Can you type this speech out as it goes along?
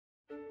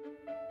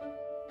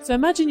So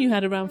imagine you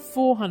had around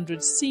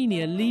 400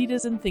 senior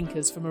leaders and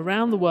thinkers from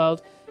around the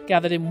world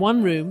gathered in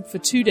one room for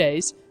 2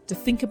 days to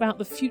think about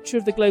the future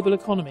of the global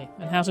economy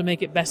and how to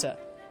make it better.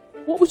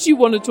 What would you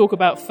want to talk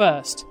about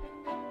first?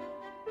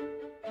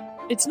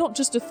 It's not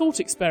just a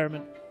thought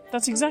experiment.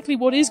 That's exactly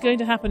what is going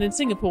to happen in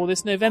Singapore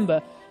this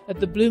November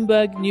at the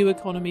Bloomberg New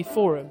Economy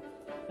Forum.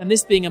 And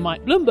this being a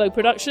Mike Bloomberg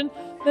production,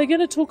 they're going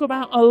to talk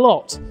about a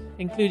lot,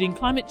 including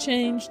climate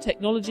change,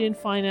 technology and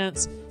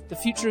finance, the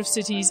future of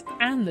cities,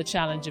 and the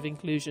challenge of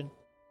inclusion.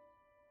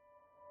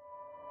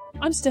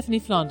 I'm Stephanie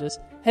Flanders,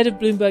 head of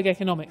Bloomberg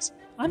Economics.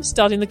 I'm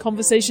starting the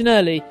conversation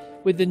early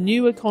with the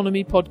New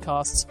Economy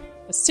podcasts,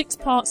 a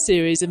 6-part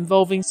series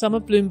involving some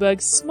of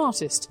Bloomberg's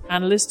smartest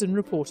analysts and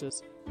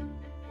reporters.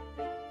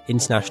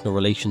 International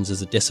relations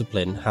as a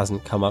discipline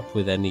hasn't come up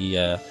with any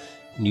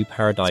new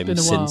paradigm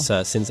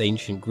since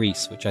ancient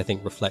Greece, which I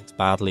think reflects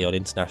badly on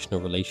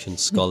international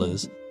relations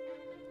scholars.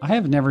 I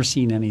have never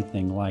seen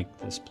anything like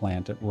this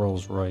plant at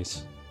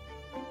Rolls-Royce.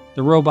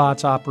 The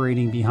robots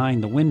operating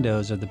behind the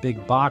windows of the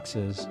big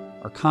boxes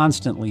are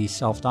constantly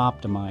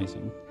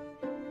self-optimizing.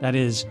 That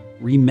is,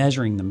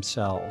 remeasuring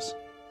themselves.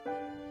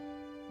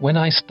 When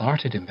I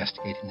started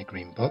investigating the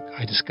Green Book,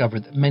 I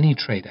discovered that many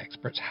trade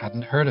experts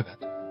hadn't heard of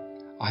it.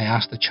 I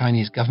asked the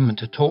Chinese government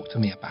to talk to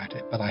me about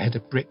it, but I had a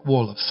brick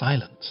wall of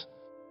silence.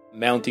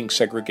 Mounting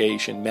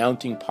segregation,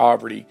 mounting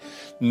poverty,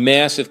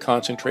 massive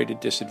concentrated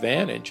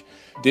disadvantage.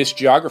 This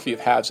geography of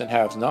haves and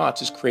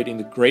have-nots is creating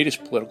the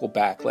greatest political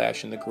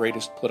backlash and the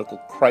greatest political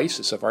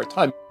crisis of our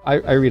time.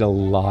 I read a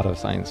lot of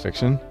science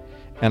fiction,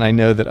 and I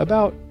know that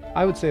about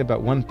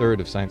 1/3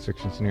 of science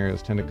fiction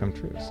scenarios tend to come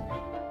true. So.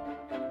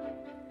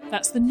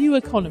 That's The New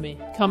Economy,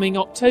 coming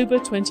October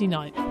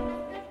 29th.